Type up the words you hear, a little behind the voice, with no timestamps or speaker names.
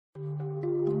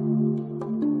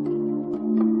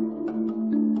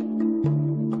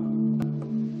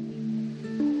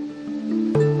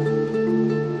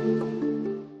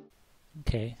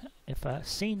I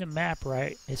seen the map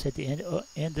right, it's at the end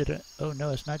of the... Oh no,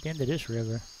 it's not the end of this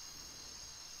river.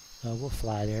 We'll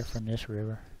fly there from this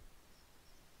river.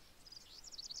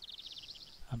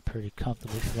 I'm pretty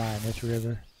comfortably flying this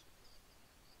river.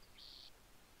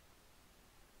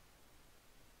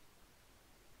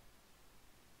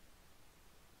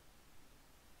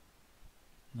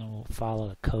 And then we'll follow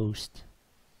the coast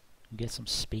and get some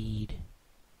speed.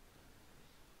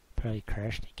 Probably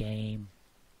crash the game.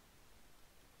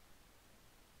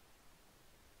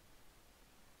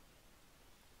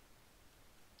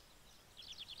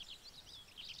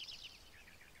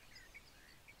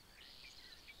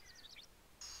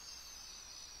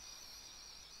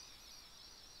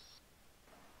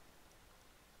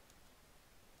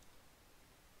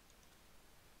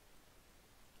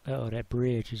 Oh, that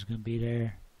bridge is going to be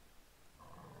there.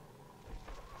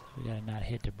 We gotta not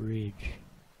hit the bridge.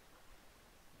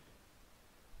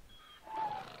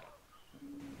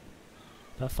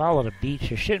 If I follow the beach,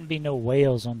 there shouldn't be no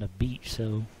whales on the beach,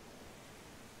 so...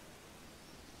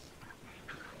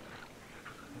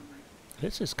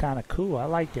 This is kind of cool. I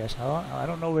like this. I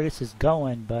don't know where this is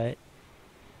going, but...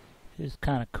 It's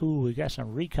kind of cool. We got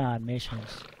some recon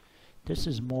missions. This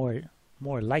is more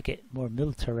like it, more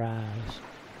militarized.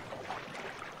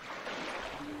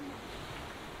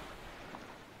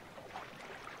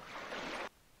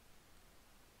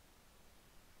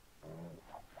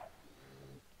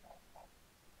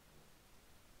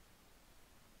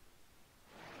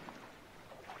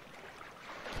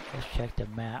 Let's check the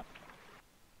map.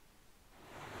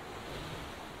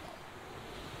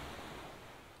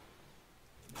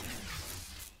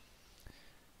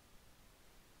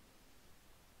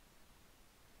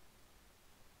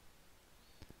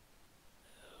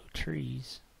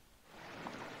 Trees.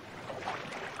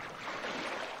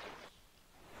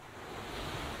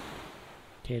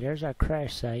 Okay, there's our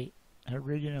crash site.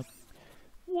 Original.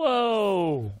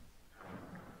 Whoa!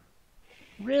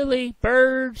 Really?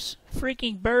 Birds?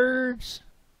 Freaking birds?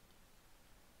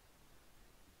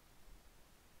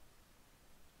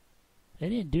 They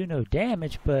didn't do no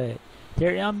damage, but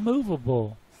they're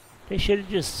unmovable. They should have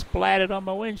just splatted on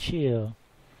my windshield.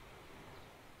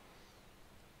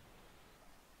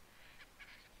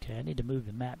 Okay, I need to move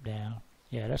the map down.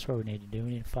 Yeah, that's what we need to do.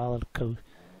 We need to follow the coast.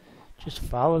 Just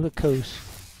follow the coast.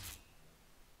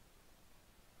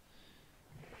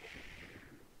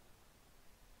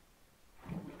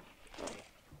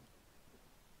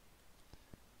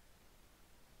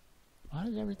 Why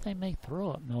does everything make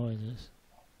throw-up noises?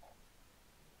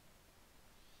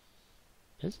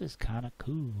 This is kind of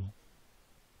cool.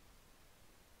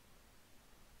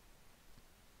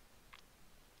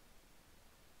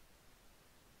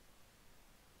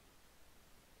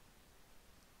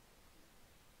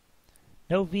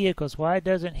 No vehicles. Why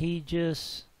doesn't he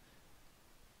just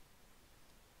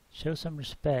show some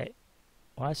respect?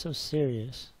 Why so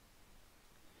serious?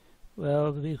 Well,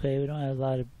 okay, we don't have a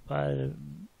lot of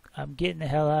I'm getting the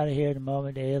hell out of here the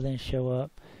moment the aliens show up.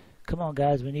 Come on,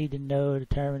 guys, we need to know the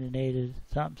terminated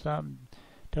something.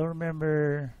 Don't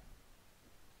remember.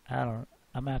 I'm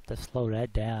gonna have to slow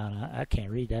that down. I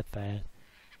can't read that fast.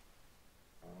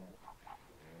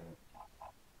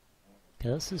 Okay,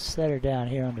 let's just set her down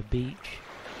here on the beach.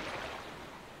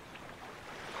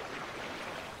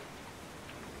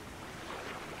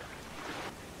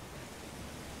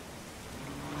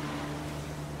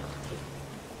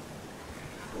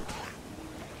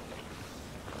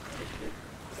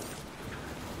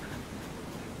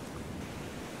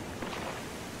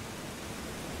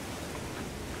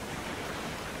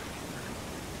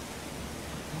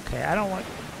 Okay, I don't want...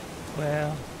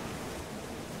 Well...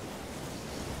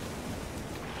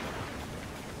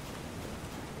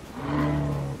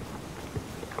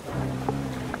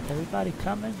 Everybody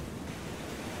coming?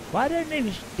 Why don't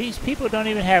even... These people don't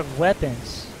even have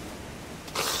weapons.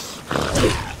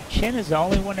 Chin is the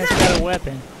only one that's got a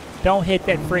weapon. Don't hit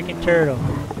that freaking turtle.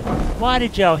 Why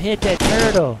did y'all hit that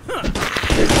turtle?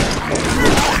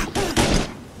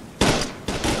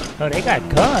 Oh, they got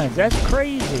guns. That's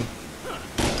crazy.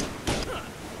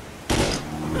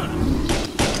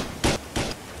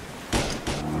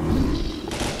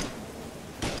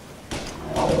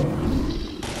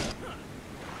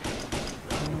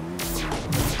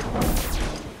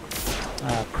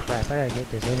 Oh crap, I gotta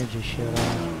get this energy shit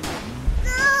on.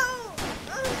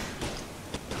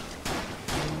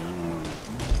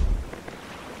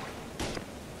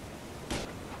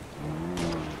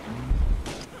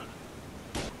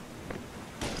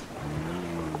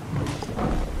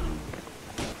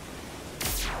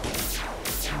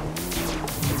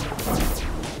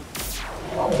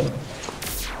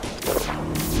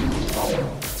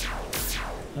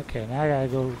 Okay, Okay, now I gotta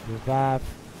go revive.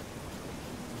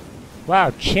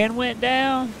 Wow, Chin went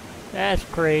down? That's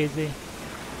crazy.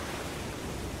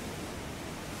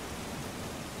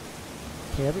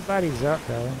 Okay, everybody's up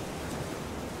though.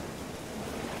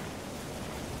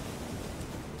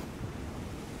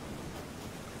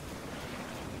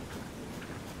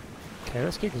 Okay,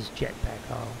 let's get this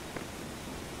jetpack off.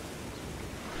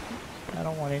 I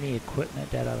don't want any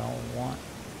equipment that I don't want.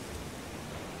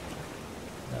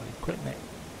 No equipment.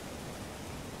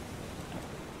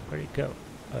 Where'd it go?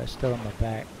 Oh, it's still on my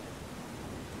back.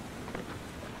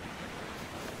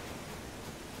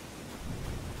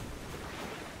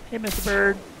 Hey, Mr.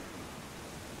 Bird.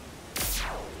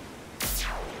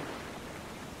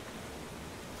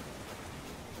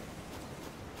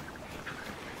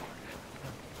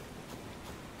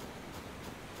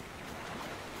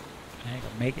 I ain't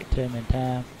gonna make it to him in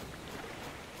time.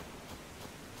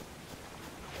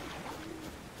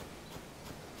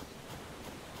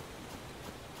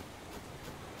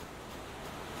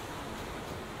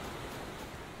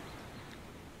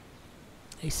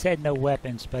 They said no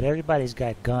weapons, but everybody's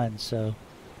got guns, so...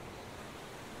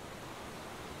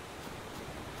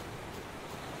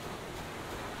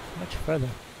 Much further.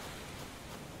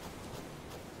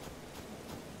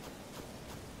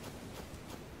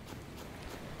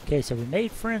 Okay, so we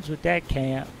made friends with that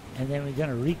camp, and then we're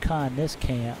gonna recon this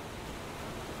camp.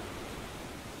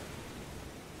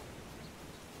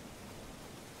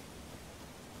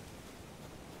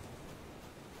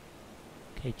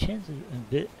 Okay, Chin's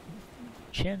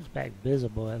back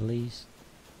visible at least.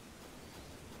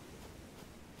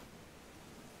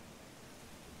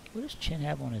 What does Chin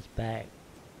have on his back?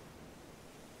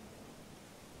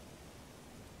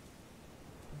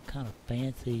 Some kind of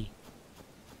fancy.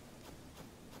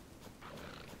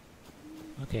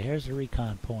 Okay, here's the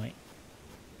recon point.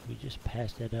 We just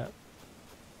passed it up.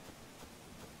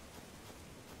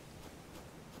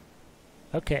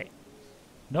 Okay,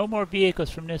 no more vehicles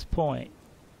from this point.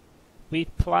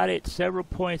 We've plotted several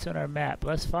points on our map.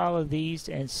 Let's follow these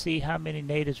and see how many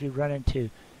natives we run into.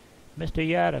 Mr.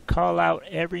 Yada, call out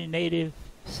every native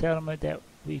settlement that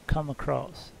we come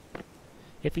across.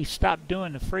 If he stopped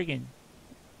doing the friggin'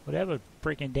 whatever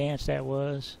freaking dance that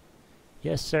was.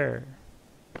 Yes, sir.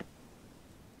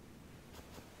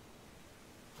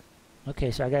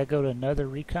 Okay, so I gotta go to another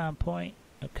recon point.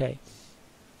 Okay.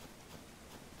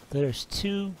 There's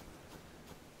two.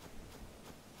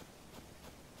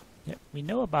 Yeah, we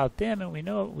know about them, and we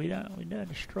know we done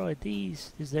destroyed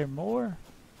these. Is there more?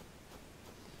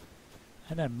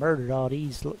 I done murdered all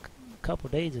these a couple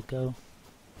days ago.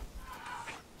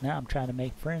 Now I'm trying to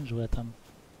make friends with them.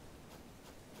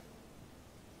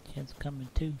 Chin's coming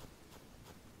too.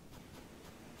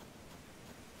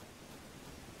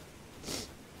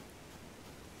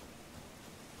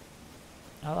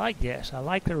 I like this. I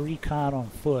like the recon on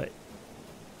foot.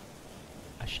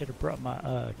 I should have brought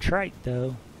my trike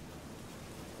though.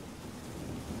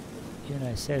 Even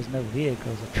though it says no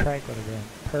vehicles, a trike would have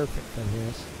been perfect for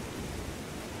this.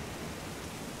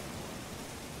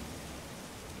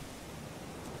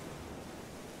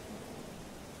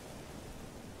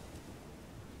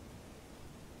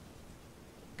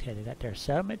 Okay, they got their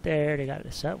settlement there. They got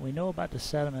the settlement. We know about the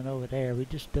settlement over there. We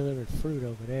just delivered fruit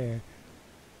over there.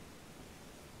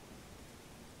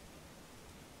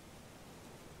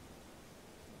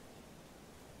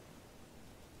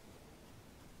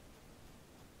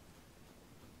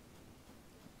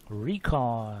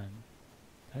 Recon.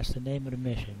 That's the name of the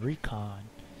mission. Recon.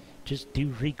 Just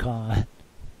do recon.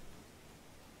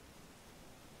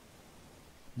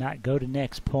 Not go to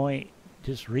next point.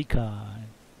 Just recon.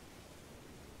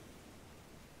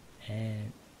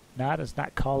 And Nada's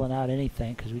not calling out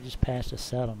anything because we just passed a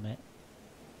settlement.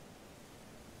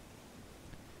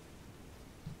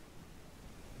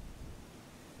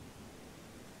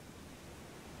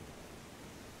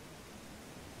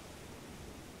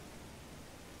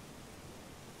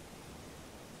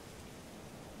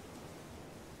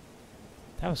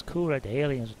 That was cool that the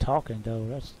aliens were talking though.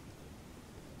 That's,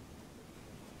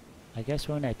 I guess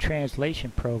when that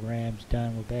translation program's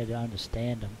done, we'll be able to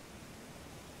understand them.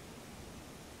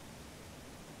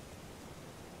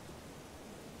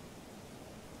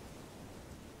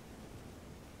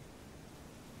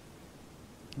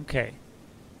 Okay.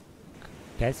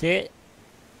 That's it?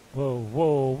 Whoa,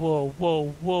 whoa, whoa,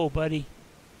 whoa, whoa, buddy.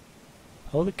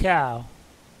 Holy cow.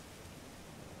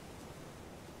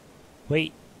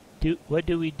 Wait. What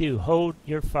do we do? Hold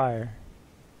your fire.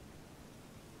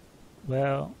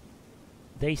 Well,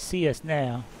 they see us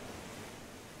now.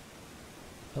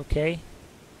 Okay.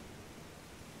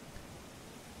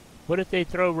 What if they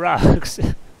throw rocks?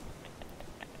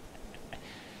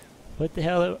 What the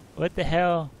hell? What the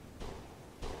hell?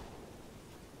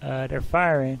 They're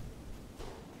firing.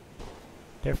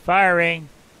 They're firing.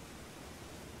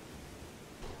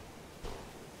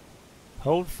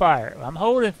 Hold fire. I'm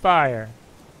holding fire.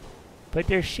 But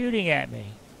they're shooting at me.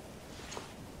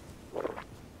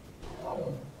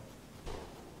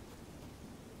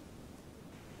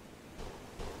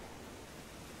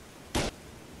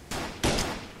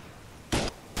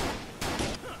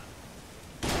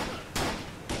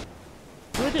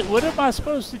 What am I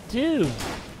supposed to do?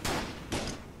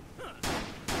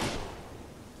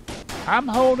 I'm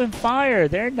holding fire.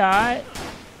 They're not.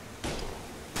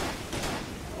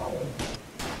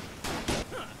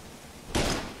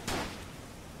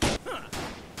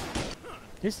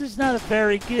 This is not a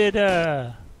very good,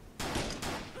 I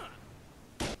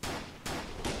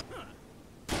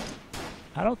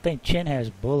don't think Chin has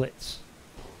bullets.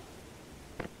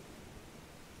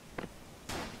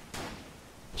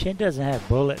 Chin doesn't have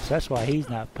bullets, that's why he's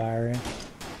not firing.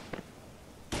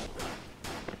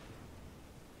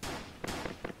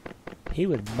 He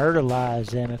would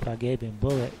murderize them if I gave him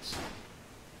bullets.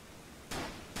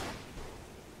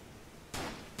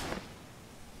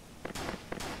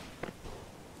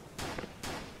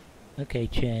 Okay,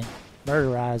 Chin.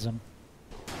 Murderize him.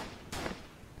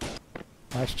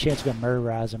 Watch, Chin's gonna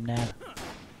murderize him now.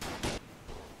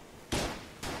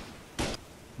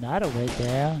 Not a way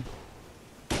down.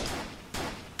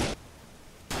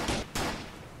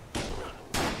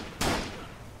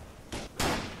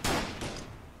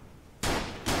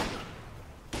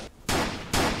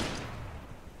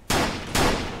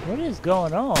 What is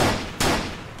going on?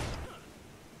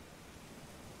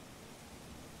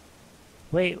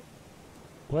 Wait,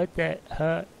 what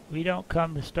the, we don't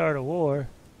come to start a war.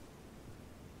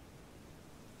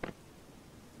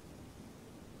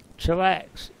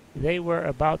 Chillax, they were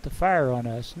about to fire on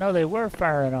us. No, they were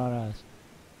firing on us.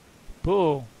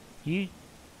 Bull, you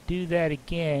do that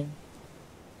again.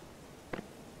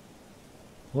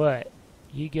 What?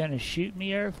 You gonna shoot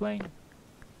me, Earthling?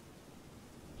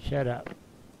 Shut up.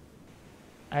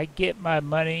 I get my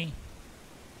money.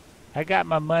 I got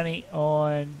my money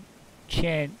on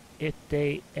Chin if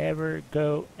they ever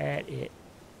go at it.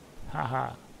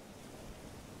 Haha.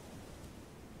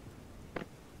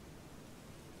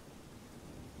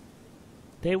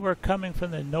 They were coming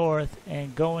from the north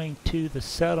and going to the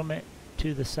settlement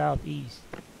to the southeast.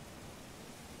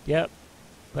 Yep.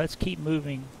 Let's keep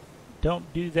moving.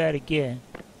 Don't do that again.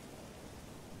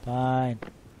 Fine.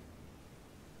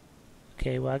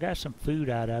 Okay, well I got some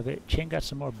food out of it. Chin got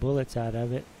some more bullets out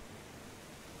of it.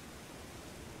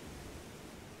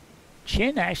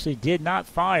 Chin actually did not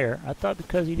fire. I thought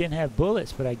because he didn't have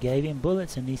bullets, but I gave him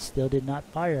bullets and he still did not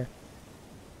fire.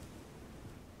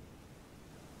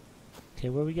 Okay,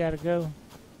 where we gotta go?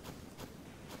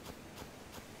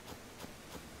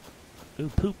 Ooh,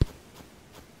 poop.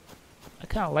 I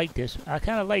kinda like this. I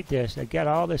kinda like this. They got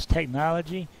all this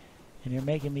technology and they're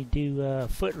making me do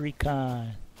foot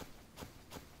recon.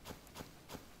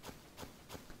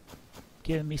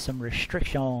 Giving me some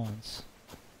restrictions.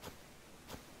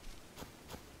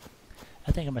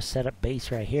 I think I'm gonna set up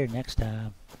base right here next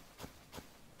time.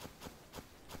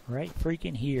 Right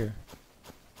freaking here.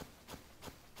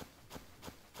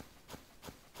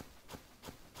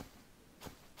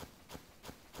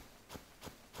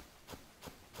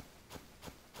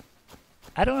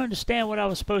 I don't understand what I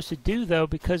was supposed to do though,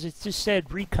 because it just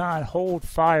said recon hold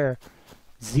fire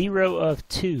 0 of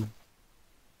 2.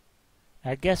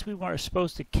 I guess we weren't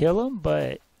supposed to kill him,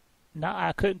 but now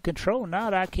I couldn't control.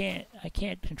 Now I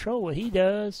can't control what he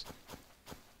does.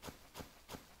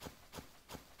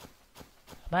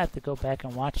 I might have to go back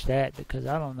and watch that because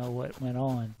I don't know what went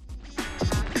on.